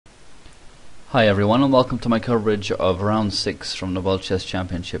Hi everyone, and welcome to my coverage of round 6 from the World Chess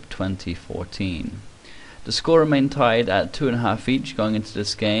Championship 2014. The score remained tied at 2.5 each going into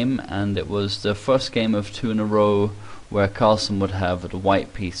this game, and it was the first game of 2 in a row where Carlsen would have the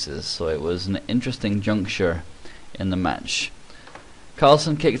white pieces, so it was an interesting juncture in the match.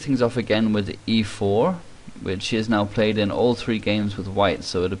 Carlsen kicked things off again with e4, which he has now played in all 3 games with white,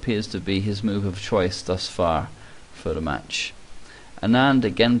 so it appears to be his move of choice thus far for the match. Anand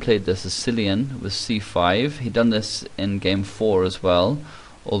again played the Sicilian with c5. He'd done this in game 4 as well,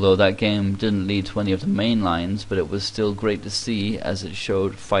 although that game didn't lead to any of the main lines, but it was still great to see as it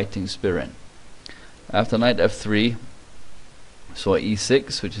showed fighting spirit. After knight f3, saw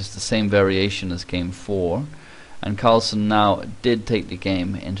e6, which is the same variation as game 4, and Carlsen now did take the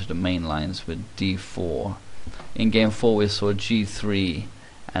game into the main lines with d4. In game 4 we saw g3,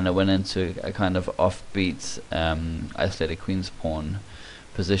 and it went into a kind of offbeat isolated queen's pawn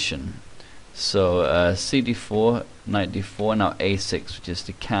position. So cd4, knight d4, now a6, which is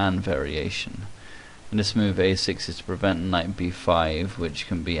the can variation. And this move a6 is to prevent knight b5, which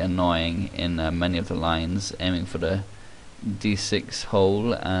can be annoying in many of the lines, aiming for the d6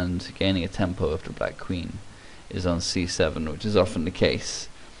 hole and gaining a tempo if the black queen is on c7, which is often the case.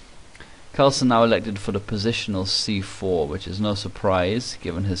 Carlsen now elected for the positional c4, which is no surprise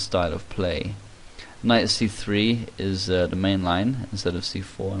given his style of play. Knight c3 is the main line instead of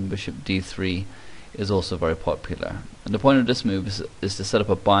c4, and bishop d3 is also very popular. And the point of this move is to set up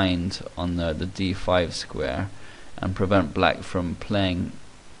a bind on the d5 square and prevent black from playing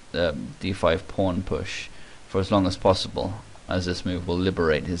the d5 pawn push for as long as possible, as this move will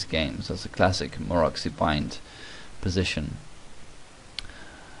liberate his game. So it's a classic Maroczy bind position.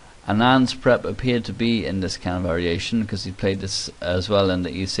 Anand's prep appeared to be in this can variation because he played this as well in the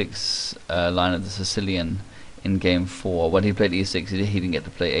e6 line of the Sicilian in game 4. When he played e6, he didn't get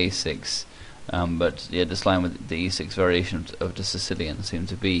to play a6, but yeah, this line with the e6 variation of the Sicilian seemed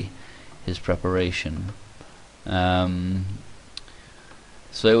to be his preparation. So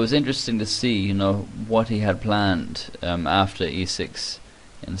it was interesting to see, what he had planned after e6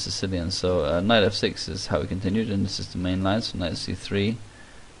 in the Sicilian. So knight f6 is how he continued, and this is the main line. So knight c3.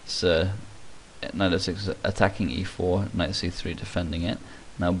 Knight f6 attacking e4, knight c3 defending it.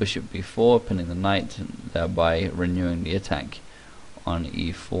 Now bishop b4, pinning the knight, thereby renewing the attack on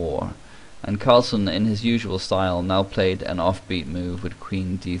e4. And Carlsen, in his usual style, now played an offbeat move with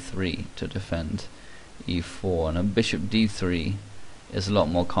queen d3 to defend e4. And a bishop d3 is a lot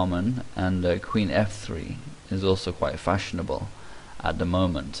more common, and queen f3 is also quite fashionable at the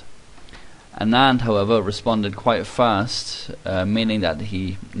moment. Anand, however, responded quite fast, meaning that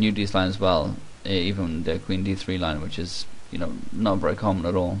he knew these lines well, even the queen d3 line, which is not very common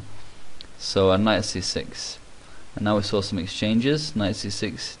at all. So knight c6, and now we saw some exchanges. Knight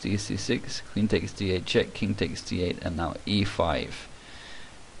c6, dc6, queen takes d8 check, king takes d8, and now e5.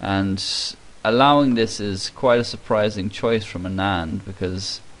 And allowing this is quite a surprising choice from Anand,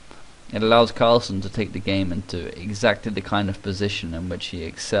 because it allows Carlsen to take the game into exactly the kind of position in which he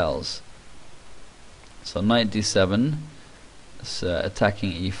excels. So knight d7, it's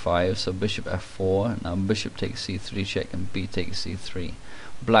attacking e5, so bishop f4, now bishop takes c3 check and b takes c3.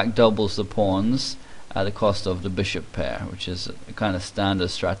 Black doubles the pawns at the cost of the bishop pair, which is a kind of standard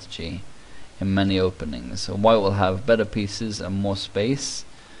strategy in many openings. So white will have better pieces and more space,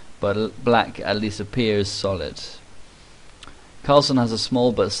 but black at least appears solid. Carlsen has a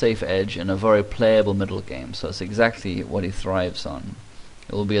small but safe edge in a very playable middle game, so it's exactly what he thrives on.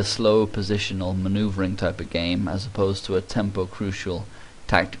 It will be a slow positional maneuvering type of game as opposed to a tempo crucial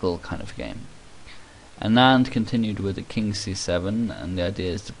tactical kind of game. Anand continued with the king c7, and the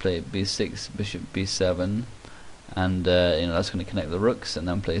idea is to play b6, bishop b7, and that's going to connect the rooks, and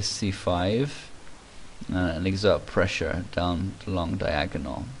then play c5 and exert pressure down the long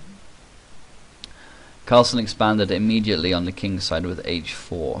diagonal. Carlsen expanded immediately on the king side with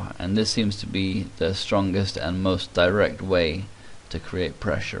h4, and this seems to be the strongest and most direct way to create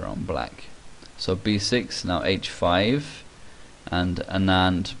pressure on black. So b6, now h5, and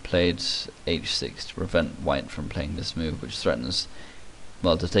Anand played h6 to prevent white from playing this move, which threatens,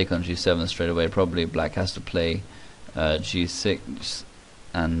 well, to take on g7 straight away. Probably black has to play g6,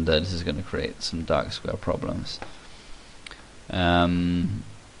 and this is going to create some dark square problems.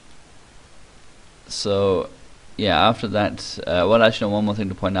 So yeah, after that, well, actually one more thing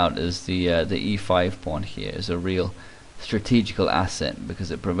to point out is the e5 pawn here is a real strategical asset,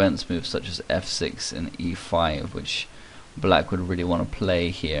 because it prevents moves such as f6 and e5, which black would really want to play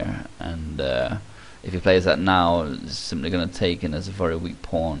here, and if he plays that now, it's simply going to take in as a very weak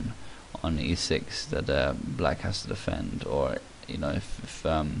pawn on e6 that black has to defend, or if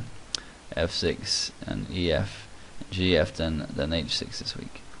f6 and ef, gf, then h6 this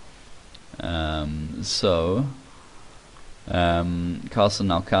week. Carlsen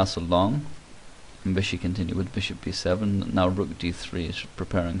now castle long, and Vishy continue with bishop b7. Now rook d3 is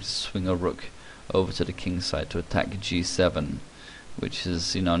preparing to swing a rook over to the king's side to attack g7, which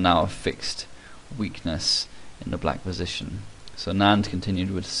is now a fixed weakness in the black position. So Anand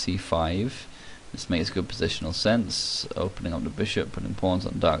continued with c5. This makes good positional sense, opening up the bishop, putting pawns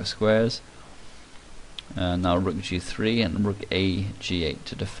on dark squares. Now rook g3 and rook a g8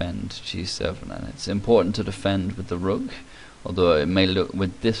 to defend g7, and it's important to defend with the rook, although it may look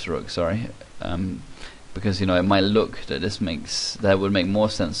with this rook, because it might look that that would make more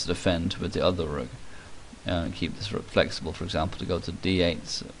sense to defend with the other rook. Keep this rook flexible, for example, to go to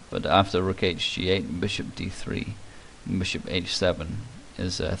d8. But after rook h g8, bishop d3, bishop h7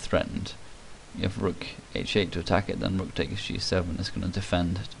 is threatened. If rook h8 to attack it, then rook takes g7 is going to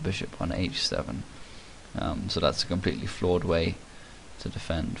defend the bishop on h7. So that's a completely flawed way to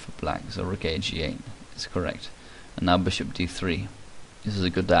defend for black. So rook a g8 is correct. And now bishop d3. This is a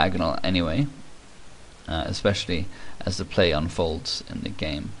good diagonal anyway, especially as the play unfolds in the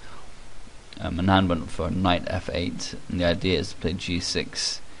game. Anand went for knight f8, and the idea is to play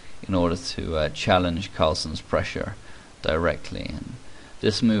g6 in order to challenge Carlsen's pressure directly. And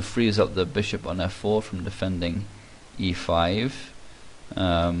this move frees up the bishop on f4 from defending e5.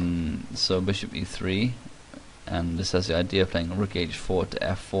 So bishop e3, and this has the idea of playing rook h4 to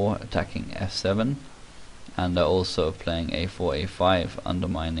f4, attacking f7, and also playing a4 a5,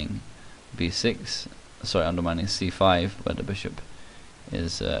 undermining undermining c5, where the bishop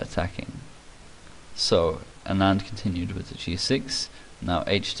is attacking. So Anand continued with the g6. Now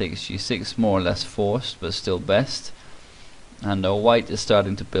h takes g6, more or less forced, but still best. And white is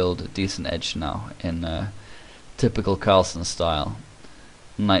starting to build a decent edge now in typical Carlsen style.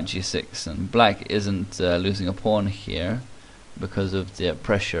 Knight g6, and black isn't losing a pawn here because of the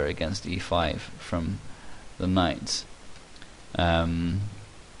pressure against e5 from the knights.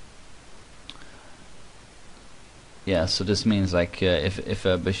 So this means if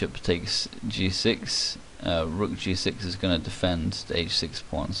a bishop takes g6, rook g6 is going to defend the h6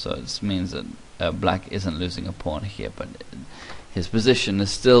 pawn. So this means that black isn't losing a pawn here, but his position is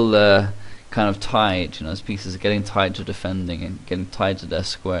still kind of tied. His pieces are getting tied to defending and getting tied to their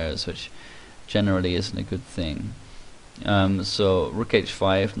squares, which generally isn't a good thing. So rook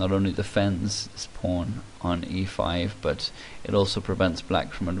h5 not only defends this pawn on e5, but it also prevents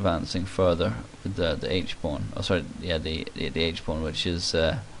black from advancing further with the h pawn. The h pawn, which is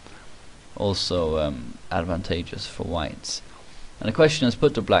also advantageous for whites. And the question is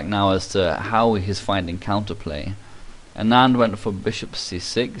put to black now as to how he's finding counterplay. Anand went for bishop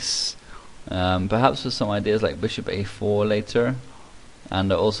c6, perhaps with some ideas like bishop a4 later,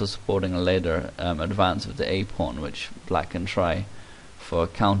 and also supporting a later advance with the a pawn, which black can try for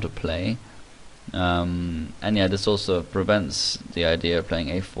counterplay. This also prevents the idea of playing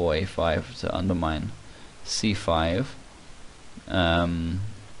a4 a5 to undermine c5. And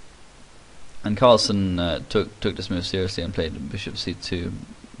Carlsen took this move seriously and played bishop c2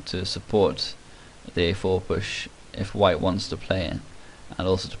 to support the a4 push if white wants to play it, and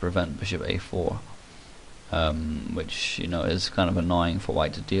also to prevent bishop a4, which is kind of annoying for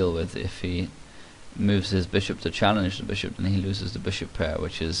white to deal with. If he moves his bishop to challenge the bishop, then he loses the bishop pair,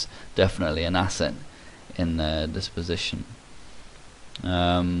 which is definitely an asset in this position.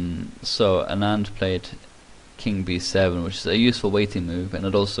 So Anand played king b7, which is a useful waiting move, and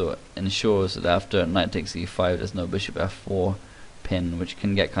it also ensures that after knight takes e5 there's no bishop f4 pin, which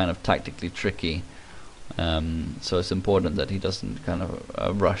can get kind of tactically tricky. So it's important that he doesn't kind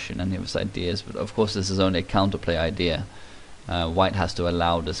of rush in any of his ideas, but of course this is only a counterplay idea. White has to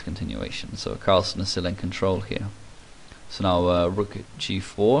allow this continuation, so Carlsen is still in control here. So now rook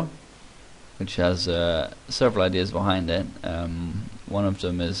g4, which has several ideas behind it. One of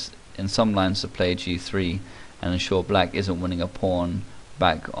them is in some lines to play g3 and ensure black isn't winning a pawn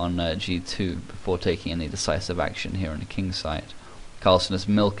back on g2 before taking any decisive action here on the king side. Carlsen is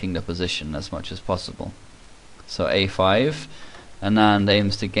milking the position as much as possible. So a5, Anand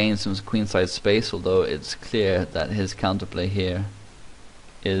aims to gain some queenside space, although it's clear that his counterplay here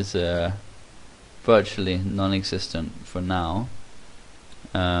is virtually non-existent for now.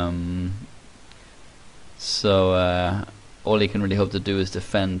 All he can really hope to do is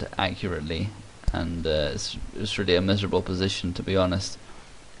defend accurately, and it's really a miserable position, to be honest,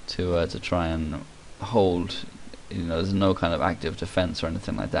 to try and hold. There's no kind of active defense or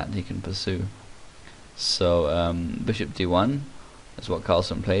anything like that he can pursue. So bishop d1 is what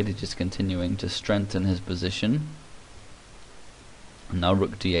Carlsen played. He's just continuing to strengthen his position. Now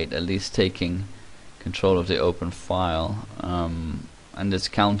rook d8, at least taking control of the open file, and this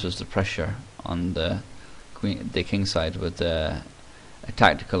counters the pressure on the king side with a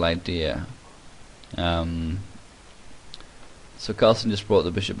tactical idea. So Carlsen just brought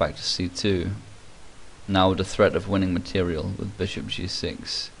the bishop back to c2, now with the threat of winning material with bishop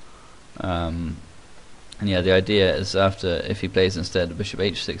g6. And yeah, the idea is if he plays instead bishop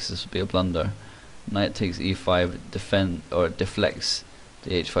h6, this would be a blunder. Knight takes e5, deflects the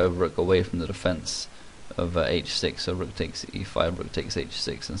h5 rook away from the defense of h6, so rook takes e5, rook takes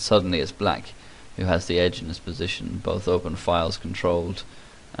h6, and suddenly it's black who has the edge in this position, both open files controlled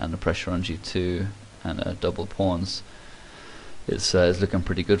and the pressure on g2 and double pawns. It's looking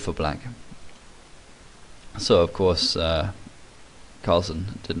pretty good for black. So of course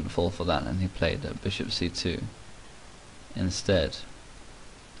Carlsen didn't fall for that, and he played bishop c2 instead.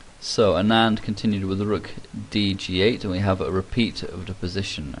 So Anand continued with rook d g8, and we have a repeat of the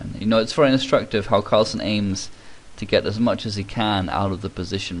position. And you know, it's very instructive how Carlsen aims to get as much as he can out of the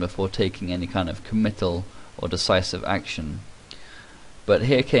position before taking any kind of committal or decisive action. But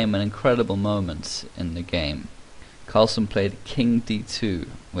here came an incredible moment in the game. Carlsen played king d2,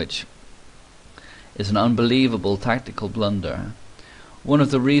 which is an unbelievable tactical blunder. One of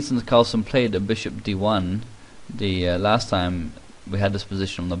the reasons Carlsen played a bishop d1 the last time we had this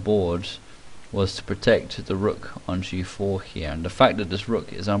position on the board was to protect the rook on g4 here, and the fact that this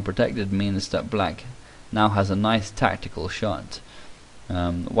rook is unprotected means that black now has a nice tactical shot.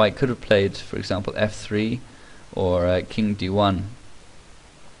 White could have played, for example, f3 or king d1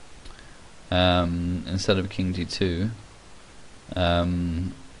 instead of king d2,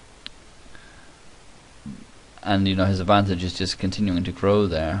 and you know, his advantage is just continuing to grow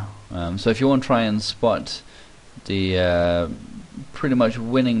there. So if you want to try and spot the pretty much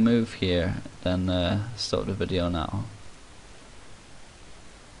winning move here, then stop the video now.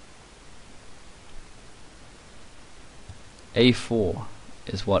 a4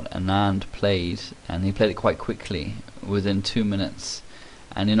 is what Anand played, and he played it quite quickly, within 2 minutes.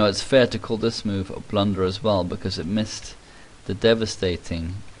 And you know, it's fair to call this move a blunder as well, because it missed the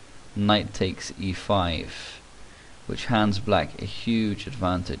devastating knight takes e5, which hands black a huge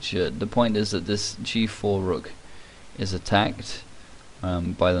advantage. The point is that this g4 rook is attacked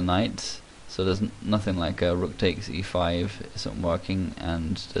by the knight, so there's nothing like rook takes e5 isn't working,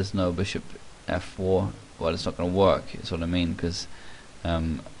 and there's no bishop f4. Well, it's not going to work, is what I mean, because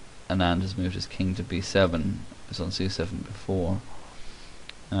Anand has moved his king to b7. It's on c7 before.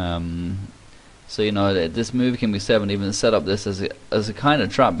 So you know, this move king b7 even set up this as a kind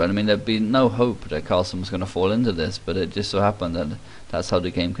of trap. But I mean, there'd be no hope that Carlsen was going to fall into this, but it just so happened that that's how the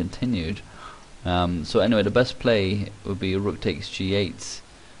game continued. So anyway, the best play would be rook takes g8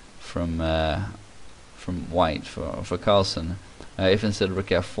 from white for Carlsen. If instead of rook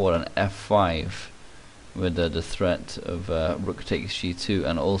f4 and f5, with the threat of rook takes g2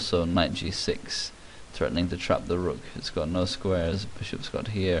 and also knight g6, threatening to trap the rook. It's got no squares. Bishop's got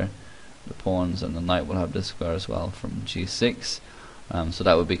here the pawns, and the knight will have this square as well from g6. So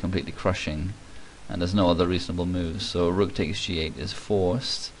that would be completely crushing, and there's no other reasonable moves. So rook takes g8 is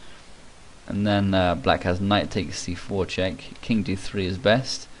forced, and then black has knight takes c4 check. King d3 is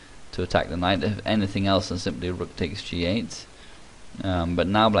best to attack the knight. If anything else, then simply rook takes g8. But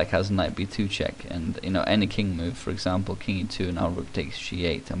now black has knight b2 check, and you know, any king move, for example king e2, now rook takes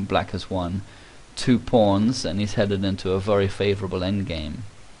g8, and black has won 2 pawns, and he's headed into a very favourable endgame.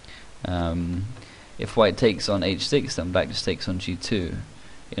 If white takes on h6, then black just takes on g2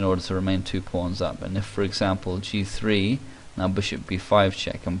 in order to remain 2 pawns up. And if, for example, g3, now bishop b5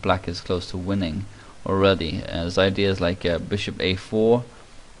 check, and black is close to winning already. There's ideas like bishop a4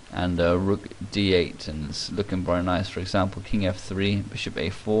 and rook d8, and it's looking very nice. For example, king f3, bishop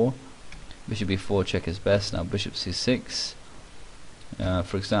a4, bishop b4 check is best. Now bishop c6.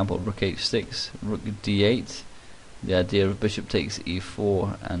 For example, rook h6, rook d8. The idea of bishop takes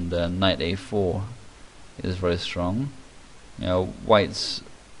e4 and knight a4 is very strong. You know, white's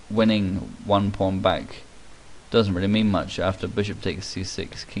winning 1 pawn back doesn't really mean much after bishop takes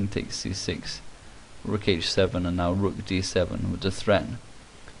c6, king takes c6, rook h7, and now rook d7 with the threat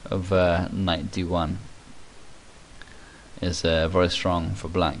of knight d1 is very strong for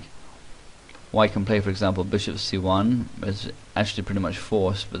black. White can play, for example, bishop c1, it's actually pretty much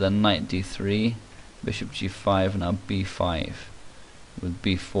forced, but then knight d3, bishop g5, now b5 with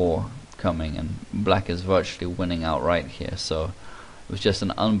b4 coming, and black is virtually winning outright here. So it was just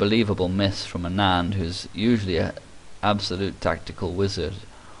an unbelievable miss from Anand, who's usually an absolute tactical wizard.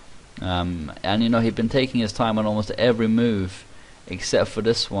 And you know, he'd been taking his time on almost every move except for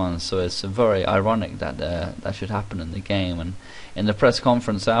this one. So it's very ironic that that should happen in the game. And in the press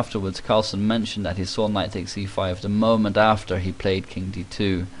conference afterwards, Carlsen mentioned that he saw knight takes e5 the moment after he played king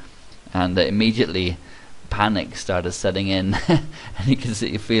d2, and immediately panic started setting in, and you can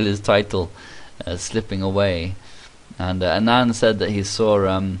feel his title slipping away. And Anand said that he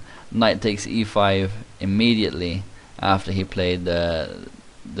saw knight takes e5 immediately after he played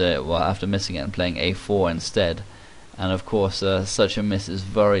after missing it and playing a4 instead. And of course, such a miss is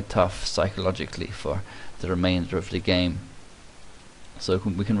very tough psychologically for the remainder of the game. So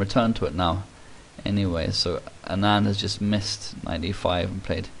we can return to it now. Anyway, so Anand has just missed knight e5 and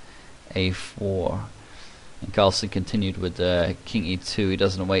played a4. And Carlsen continued with king e2. He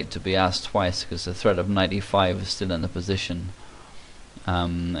doesn't wait to be asked twice because the threat of knight e5 is still in the position.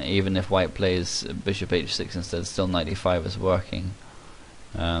 Even if white plays bishop h6 instead, still knight e5 is working.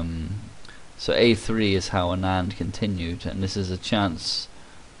 So a3 is how Anand continued, and this is a chance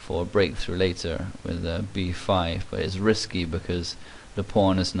for a breakthrough later with b5, but it's risky because the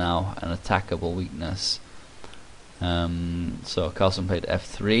pawn is now an attackable weakness. So Carlsen played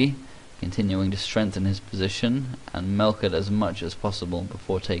f3, continuing to strengthen his position and milk it as much as possible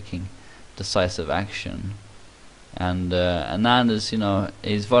before taking decisive action. And Anand is,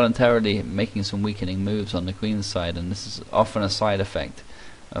 he's voluntarily making some weakening moves on the queen's side, and this is often a side effect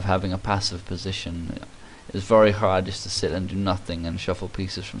of having a passive position. It's very hard just to sit and do nothing and shuffle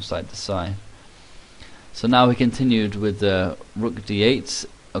pieces from side to side. So now he continued with rook d8.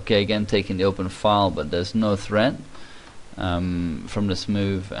 Okay, again taking the open file, but there's no threat from this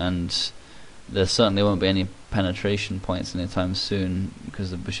move, and there certainly won't be any penetration points anytime soon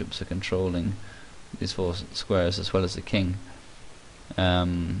because the bishops are controlling these four squares as well as the king.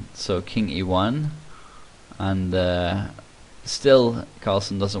 So king e1, and still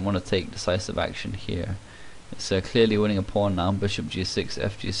Carlsen doesn't want to take decisive action here. It's clearly winning a pawn now, bishop g6,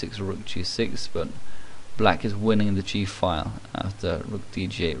 fg6, rook g6, but black is winning the g file after rook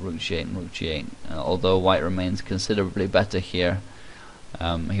dg8, rook g8 and rook g8. Although white remains considerably better here,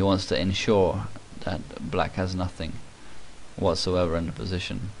 he wants to ensure that black has nothing whatsoever in the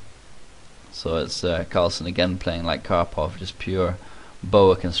position. So it's Carlsen again playing like Karpov, just pure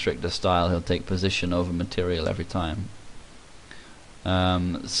boa constrictor style. He'll take position over material every time.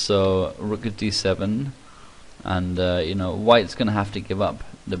 So rook at d7, and white's going to have to give up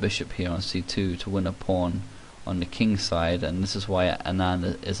the bishop here on c2 to win a pawn on the king side, and this is why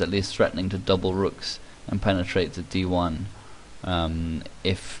Anand is at least threatening to double rooks and penetrate to d1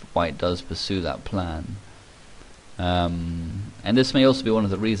 if white does pursue that plan. And this may also be one of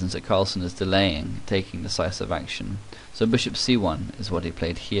the reasons that Carlsen is delaying taking decisive action. So bishop c1 is what he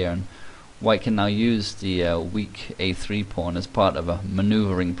played here, and white can now use the weak a3 pawn as part of a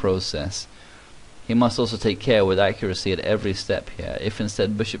maneuvering process. He must also take care with accuracy at every step here. If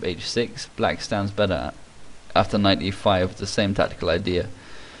instead bishop h6, black stands better after knight e5 with the same tactical idea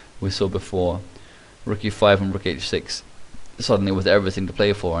we saw before. Rook e5 and rook h6, suddenly with everything to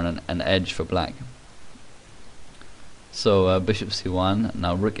play for and an edge for black. So bishop c1,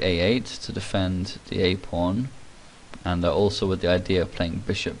 now rook a8 to defend the a pawn, and also with the idea of playing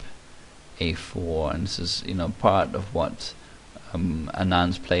bishop a4, and this is part of what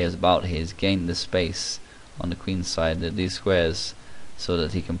Anand's play is about. He has gained the space on the queen's side, these squares, so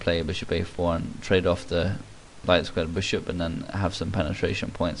that he can play bishop a4 and trade off the light squared bishop and then have some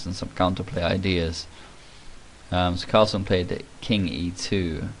penetration points and some counterplay ideas. So Carlsen played king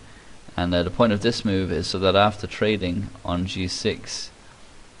e2, and the point of this move is so that after trading on g6,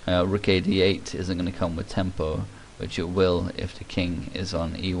 rook a d8 isn't going to come with tempo, which it will if the king is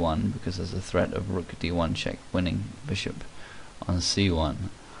on e1, because there's a threat of rook d1 check winning bishop on c1.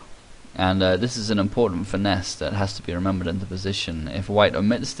 And this is an important finesse that has to be remembered in the position. If white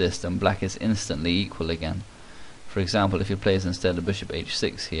omits this, then black is instantly equal again. For example, if he plays instead of bishop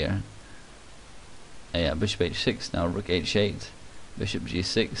h6 here, bishop h6, now rook h8, bishop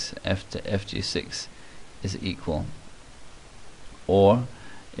g6, fg6 is equal. Or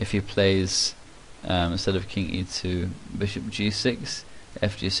if he plays instead of king e2, bishop g6,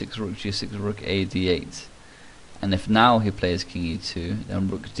 fg6, rook g6, rook a d8, and if now he plays king e2, then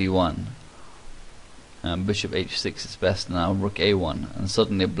rook d1, bishop h6 is best now, rook a1, and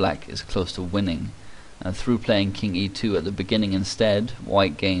suddenly black is close to winning. And through playing king e2 at the beginning instead,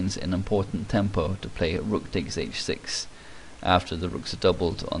 white gains an important tempo to play rook takes h6 after the rooks are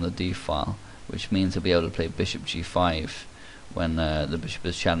doubled on the d file, which means he'll be able to play bishop g5 when the bishop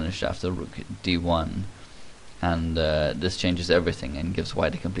is challenged after rook d1, and this changes everything and gives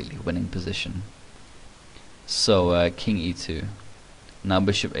white a completely winning position. So king e2, now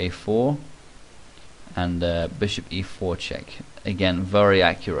bishop a4, and bishop e4 check. Again, very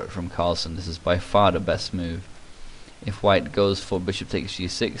accurate from Carlsen. This is by far the best move. If white goes for bishop takes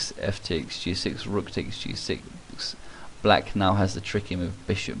g6, f takes g6, rook takes g6, black now has the tricky move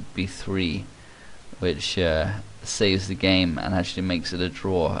bishop b3, which saves the game and actually makes it a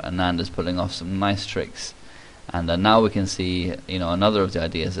draw. Anand is pulling off some nice tricks, and now we can see, you know, another of the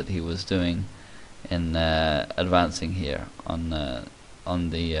ideas that he was doing in advancing here on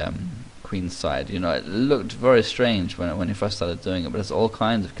the queen's side. You know, it looked very strange when he first started doing it, but there's all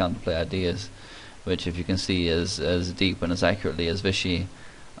kinds of counterplay ideas, which, if you can see as deep and as accurately as Vishy,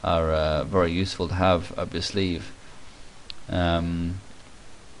 are very useful to have up your sleeve. And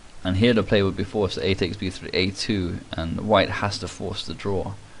here the play would be forced a takes b3, a2, and white has to force the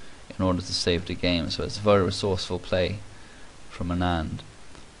draw in order to save the game. So it's a very resourceful play from Anand.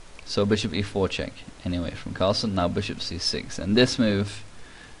 So bishop e4 check anyway from Carlsen. Now bishop c6, and this move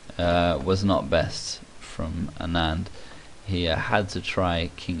was not best from Anand. He had to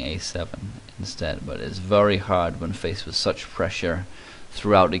try king a7 instead, but it's very hard when faced with such pressure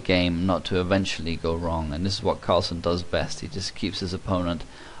throughout the game not to eventually go wrong, and this is what Carlsen does best. He just keeps his opponent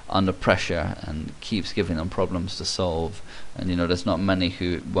under pressure and keeps giving them problems to solve, and you know, there's not many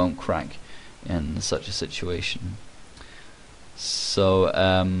who won't crack in such a situation. So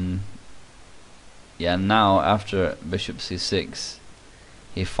yeah, now after bishop c6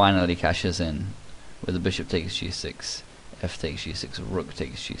 he finally cashes in with the bishop takes g6, f takes g6, rook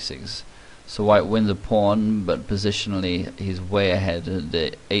takes g6. So white wins a pawn, but positionally he's way ahead.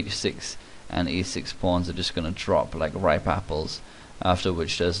 The h6 and e6 pawns are just going to drop like ripe apples, after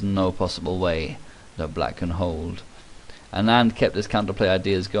which there's no possible way that black can hold. Anand kept his counterplay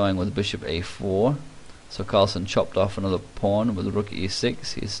ideas going with bishop a4, so Carlsen chopped off another pawn with rook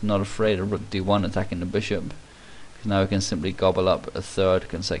e6. He's not afraid of rook d1 attacking the bishop, because now he can simply gobble up a third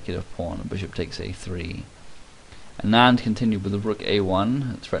consecutive pawn, and bishop takes a3. Anand continued with the rook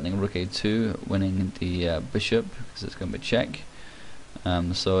a1, threatening rook a2, winning the bishop, because it's going to be check.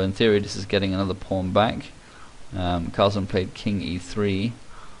 So in theory this is getting another pawn back. Carlsen played king e3,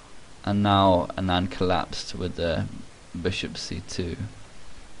 and now Anand collapsed with the bishop c2.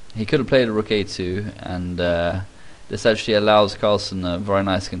 He could have played a rook a2, and this actually allows Carlsen a very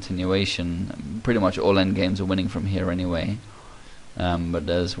nice continuation. Pretty much all endgames are winning from here anyway. But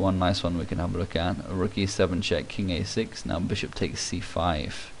there's one nice one we can have a look at. A rook e7 check, king a6, now bishop takes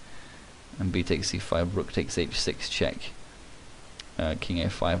c5, and b takes c5, rook takes h6 check, king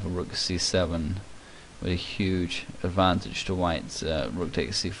a5, rook c7, with a huge advantage to white. Rook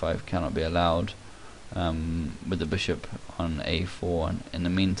takes c5 cannot be allowed, with the bishop on a4. And in the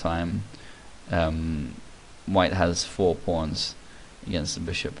meantime, white has 4 pawns against the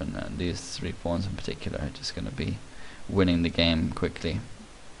bishop, and these 3 pawns in particular are just going to be winning the game quickly.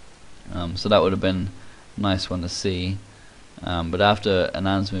 So that would have been a nice one to see. But after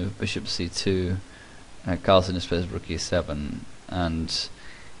Anand's move bishop c2, Carlsen just plays rook e7, and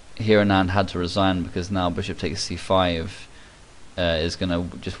here Anand had to resign, because now bishop takes c5 is going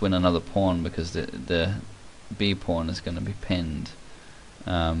to just win another pawn, because the b pawn is going to be pinned.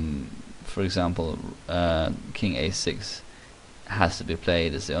 For example, king a6 has to be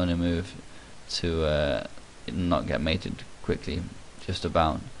played. It's the only move to not get mated quickly, just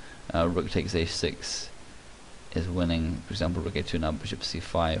about. Rook takes a6 is winning. For example, rook a2, now bishop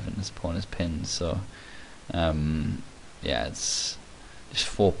c5, and this pawn is pinned. So yeah, it's just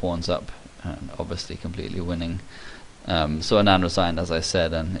 4 pawns up, and obviously completely winning. So Anand resigned, as I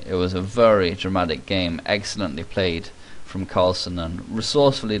said, and it was a very dramatic game, excellently played from Carlsen and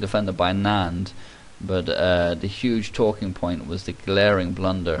resourcefully defended by Anand. But the huge talking point was the glaring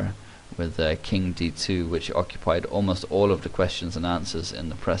blunder with king d2, which occupied almost all of the questions and answers in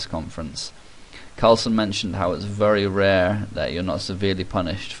the press conference. Carlsen mentioned how it's very rare that you're not severely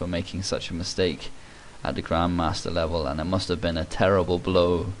punished for making such a mistake at the Grandmaster level, and it must have been a terrible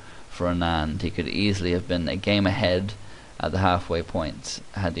blow for Anand. He could easily have been a game ahead at the halfway point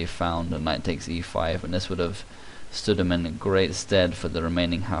had he found a knight takes e5, and this would have stood him in great stead for the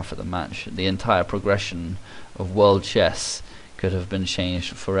remaining half of the match. The entire progression of world chess could have been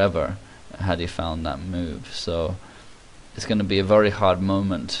changed forever had he found that move. So it's going to be a very hard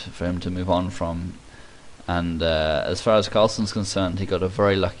moment for him to move on from. And as far as Carlsen's concerned, he got a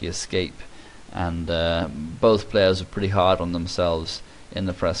very lucky escape, and both players were pretty hard on themselves in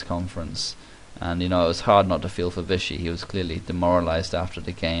the press conference. And you know, it was hard not to feel for Vishy. He was clearly demoralized after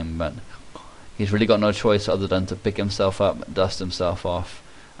the game, but he's really got no choice other than to pick himself up, dust himself off,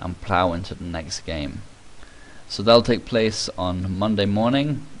 and plow into the next game. So that'll take place on Monday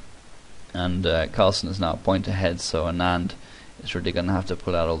morning, and Carlsen is now a point ahead, so Anand is really going to have to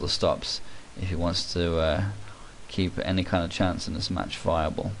pull out all the stops if he wants to keep any kind of chance in this match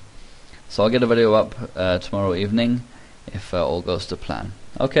viable. So I'll get a video up tomorrow evening if all goes to plan.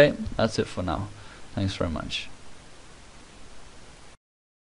 Okay, that's it for now. Thanks very much.